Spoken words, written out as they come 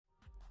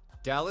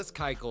Dallas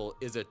Keuchel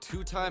is a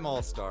two-time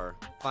All-Star,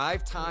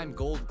 five-time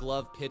Gold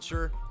Glove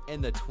pitcher,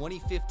 and the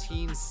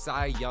 2015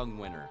 Cy Young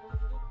winner.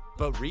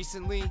 But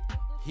recently,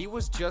 he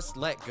was just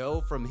let go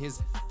from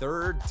his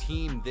third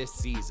team this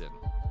season.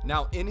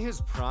 Now, in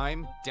his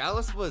prime,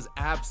 Dallas was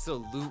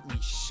absolutely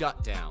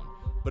shut down.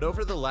 But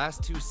over the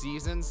last two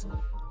seasons,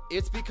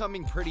 it's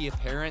becoming pretty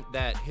apparent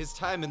that his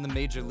time in the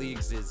major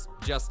leagues is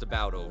just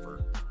about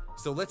over.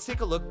 So let's take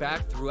a look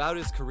back throughout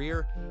his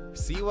career,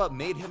 see what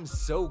made him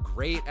so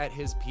great at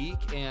his peak,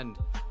 and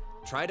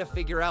try to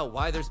figure out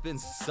why there's been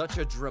such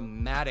a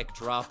dramatic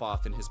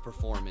drop-off in his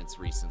performance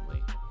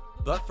recently.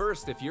 But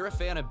first, if you're a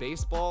fan of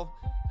baseball,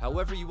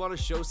 however you want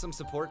to show some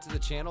support to the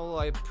channel,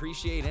 I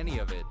appreciate any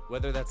of it.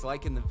 Whether that's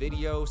liking the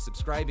video,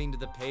 subscribing to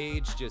the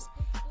page, just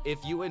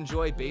if you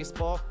enjoy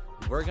baseball,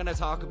 we're going to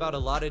talk about a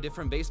lot of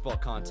different baseball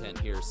content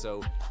here,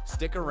 so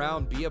stick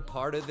around, be a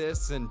part of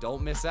this, and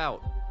don't miss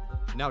out.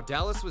 Now,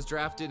 Dallas was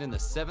drafted in the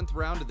 7th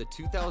round of the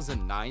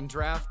 2009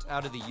 draft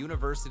out of the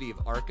University of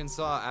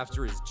Arkansas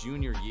after his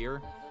junior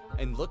year,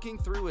 and looking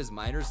through his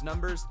minors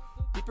numbers,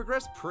 he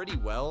progressed pretty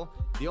well.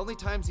 The only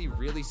times he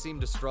really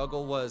seemed to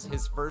struggle was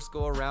his first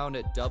go around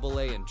at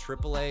AA and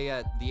AAA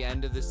at the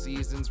end of the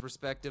seasons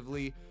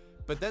respectively,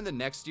 but then the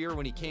next year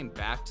when he came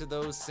back to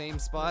those same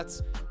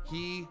spots,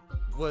 he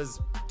was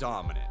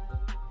dominant.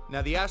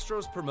 Now, the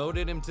Astros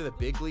promoted him to the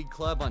big league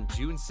club on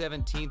June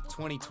 17th,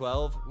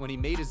 2012, when he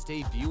made his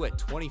debut at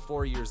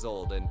 24 years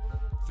old, and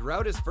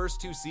throughout his first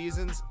two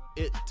seasons,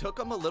 it took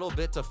him a little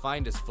bit to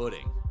find his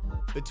footing.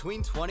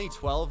 Between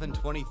 2012 and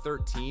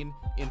 2013,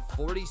 in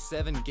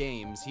 47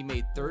 games, he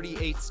made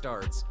 38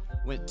 starts,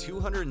 went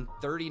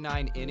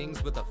 239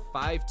 innings with a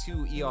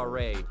 5.2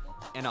 ERA,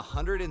 and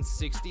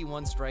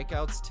 161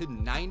 strikeouts to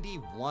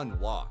 91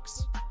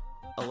 walks.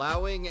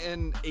 Allowing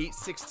an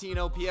 816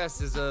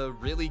 OPS is a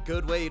really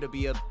good way to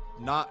be a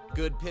not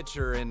good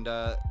pitcher, and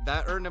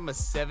that earned him a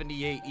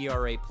 78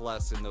 ERA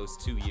plus in those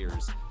 2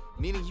 years,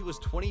 meaning he was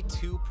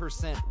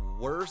 22%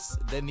 worse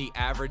than the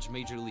average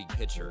major league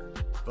pitcher.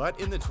 But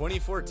in the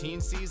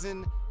 2014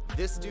 season,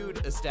 this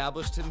dude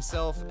established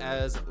himself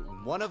as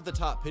one of the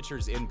top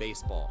pitchers in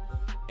baseball.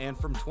 And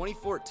from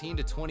 2014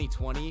 to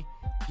 2020,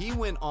 he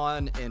went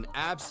on an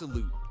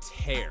absolute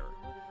tear.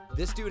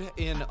 This dude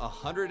in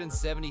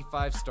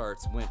 175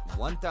 starts went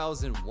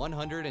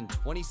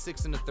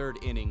 1,126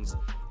 1/3 innings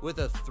with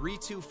a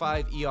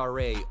 3.25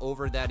 ERA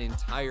over that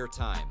entire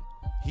time.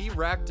 He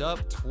racked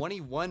up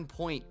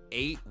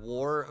 21.8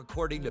 WAR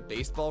according to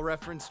Baseball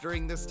Reference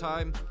during this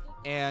time,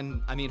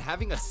 and I mean,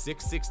 having a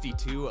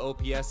 662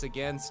 OPS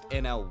against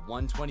and a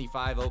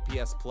 125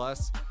 OPS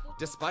plus,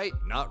 despite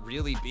not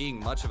really being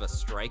much of a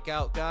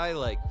strikeout guy,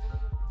 like,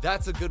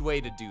 that's a good way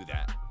to do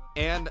that.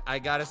 And I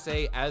gotta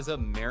say, as a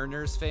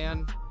Mariners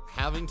fan,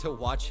 having to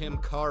watch him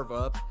carve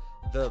up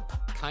the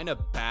kind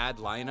of bad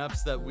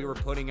lineups that we were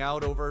putting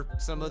out over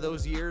some of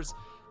those years,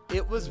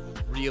 it was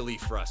really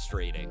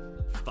frustrating.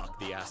 Fuck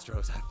the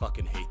Astros, I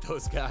fucking hate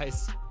those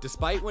guys.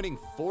 Despite winning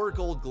 4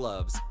 Gold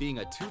Gloves, being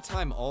a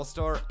 2-time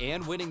All-Star,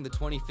 and winning the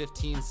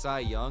 2015 Cy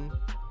Young,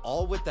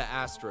 all with the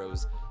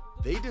Astros,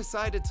 they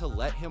decided to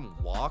let him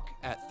walk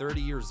at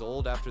 30 years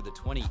old after the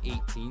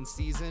 2018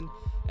 season,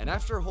 and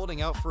after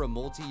holding out for a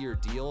multi-year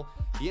deal,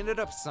 he ended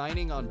up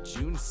signing on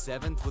June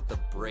 7th with the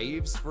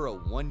Braves for a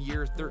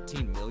 1-year,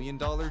 $13 million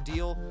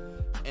deal,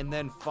 and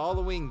then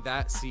following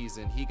that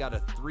season, he got a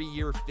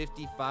 3-year,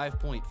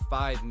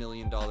 $55.5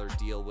 million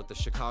deal with the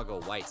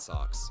Chicago White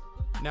Sox.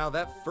 Now,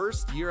 that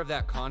first year of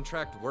that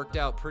contract worked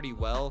out pretty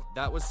well.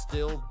 That was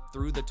still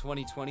through the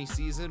 2020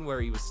 season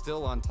where he was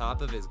still on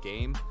top of his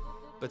game.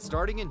 But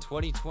starting in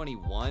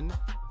 2021,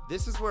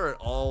 this is where it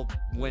all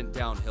went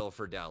downhill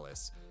for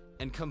Dallas.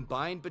 And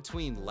combined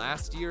between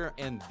last year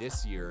and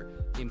this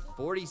year, in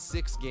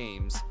 46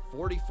 games,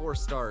 44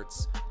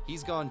 starts,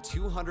 he's gone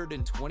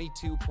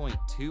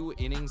 222.2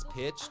 innings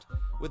pitched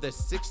with a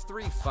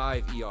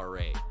 6.35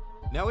 ERA.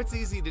 Now, it's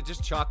easy to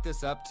just chalk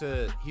this up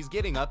to he's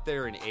getting up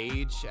there in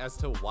age as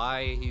to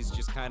why he's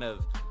just kind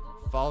of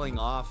falling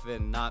off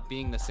and not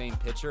being the same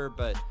pitcher,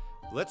 but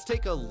let's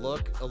take a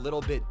look a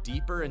little bit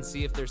deeper and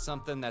see if there's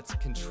something that's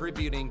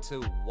contributing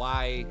to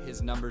why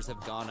his numbers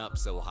have gone up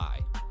so high.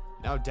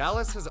 Now,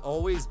 Dallas has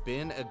always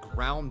been a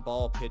ground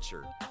ball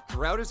pitcher.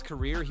 Throughout his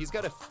career, he's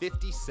got a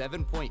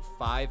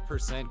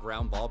 57.5%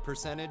 ground ball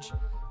percentage,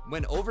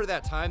 when over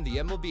that time, the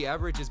MLB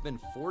average has been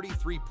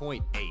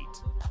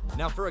 43.8.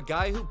 Now, for a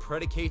guy who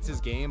predicates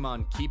his game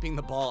on keeping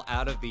the ball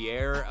out of the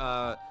air,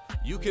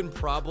 you can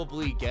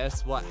probably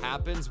guess what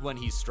happens when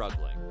he's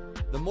struggling.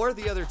 The more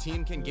the other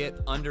team can get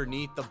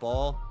underneath the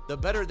ball, the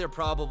better they're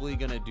probably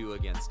going to do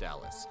against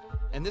Dallas.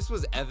 And this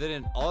was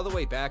evident all the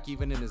way back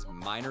even in his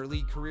minor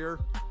league career.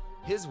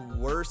 His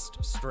worst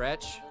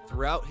stretch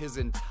throughout his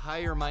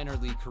entire minor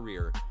league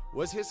career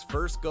was his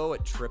first go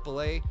at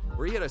AAA,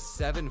 where he had a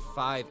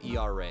 7.5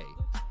 ERA.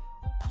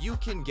 You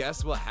can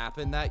guess what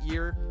happened that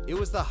year. It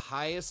was the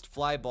highest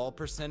fly ball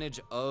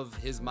percentage of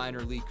his minor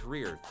league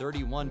career,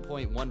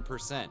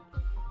 31.1%.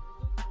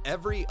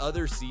 Every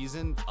other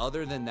season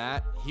other than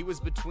that, he was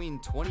between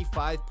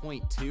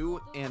 25.2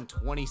 and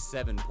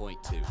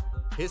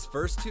 27.2. His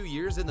first 2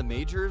 years in the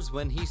majors,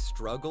 when he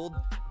struggled,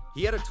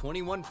 he had a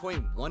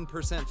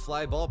 21.1%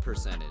 fly ball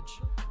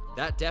percentage.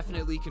 That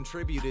definitely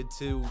contributed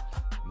to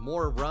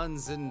more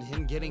runs and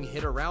him getting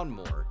hit around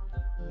more.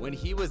 When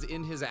he was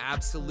in his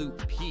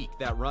absolute peak,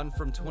 that run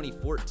from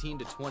 2014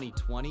 to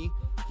 2020,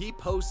 he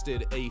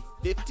posted a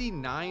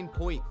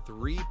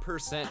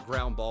 59.3%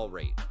 ground ball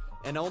rate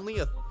and only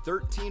a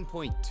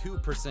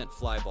 13.2%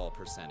 fly ball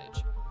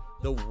percentage.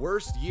 The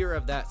worst year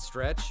of that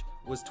stretch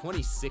was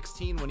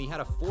 2016 when he had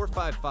a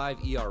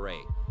 4.55 ERA.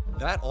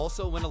 That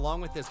also went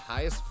along with his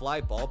highest fly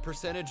ball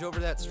percentage over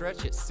that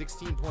stretch at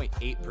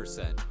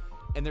 16.8%.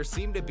 And there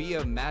seemed to be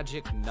a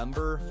magic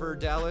number for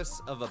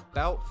Dallas of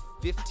about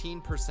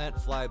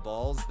 15% fly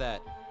balls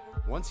that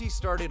once he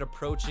started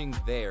approaching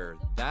there,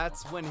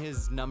 that's when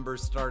his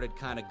numbers started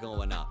kind of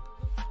going up.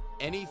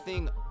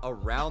 Anything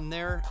around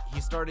there,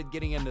 he started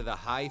getting into the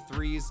high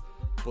threes.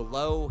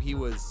 Below, he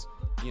was,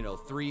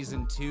 threes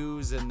and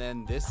twos. And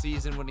then this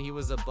season when he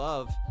was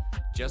above,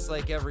 just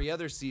like every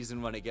other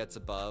season when it gets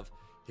above,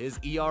 his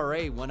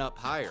ERA went up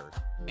higher.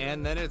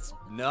 And then it's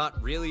not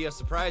really a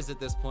surprise at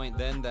this point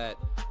then that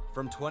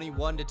from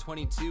 21 to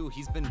 22,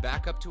 he's been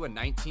back up to a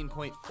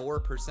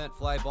 19.4%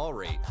 fly ball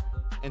rate.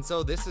 And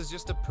so this is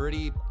just a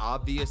pretty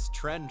obvious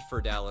trend for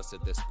Dallas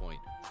at this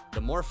point.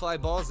 The more fly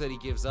balls that he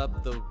gives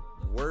up, the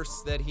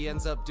worse that he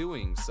ends up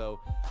doing.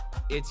 So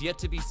it's yet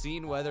to be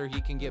seen whether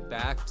he can get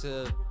back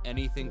to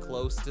anything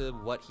close to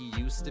what he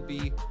used to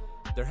be.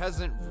 There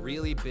hasn't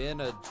really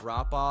been a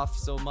drop off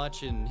so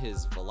much in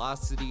his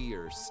velocity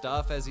or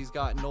stuff as he's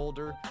gotten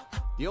older.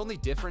 The only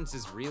difference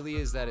is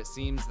that it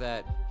seems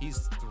that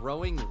he's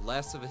throwing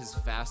less of his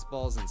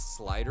fastballs and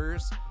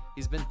sliders.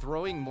 He's been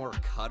throwing more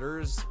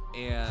cutters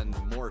and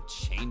more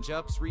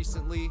changeups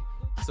recently.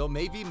 So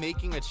maybe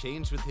making a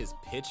change with his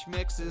pitch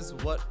mix is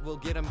what will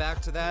get him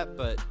back to that,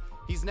 but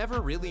he's never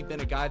really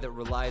been a guy that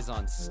relies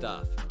on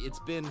stuff. It's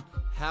been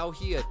how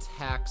he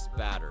attacks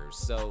batters.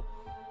 So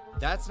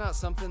that's not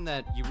something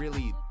that you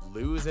really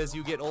lose as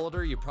you get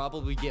older. You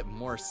probably get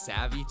more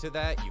savvy to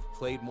that. You've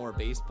played more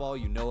baseball.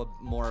 You know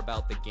more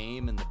about the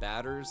game and the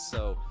batters.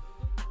 So,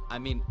 I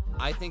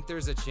think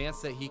there's a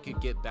chance that he could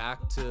get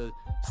back to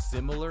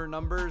similar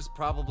numbers.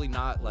 Probably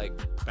not like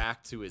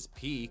back to his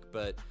peak,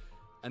 but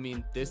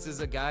this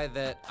is a guy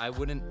that I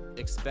wouldn't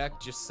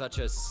expect just such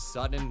a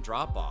sudden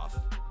drop off.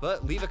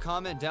 But leave a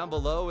comment down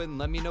below and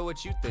let me know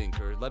what you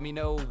think, or let me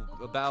know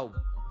about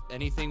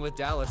anything with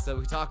Dallas that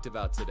we talked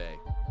about today.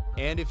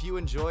 And if you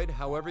enjoyed,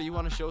 however you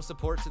want to show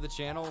support to the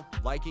channel,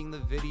 liking the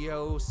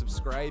video,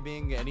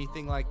 subscribing,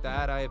 anything like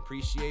that, I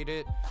appreciate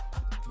it.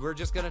 We're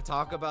just going to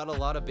talk about a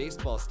lot of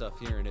baseball stuff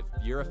here, and if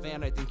you're a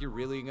fan, I think you're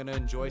really going to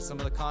enjoy some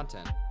of the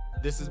content.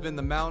 This has been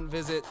the Mountain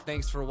Visit.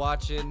 Thanks for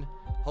watching.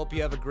 Hope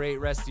you have a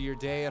great rest of your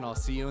day, and I'll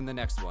see you in the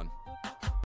next one.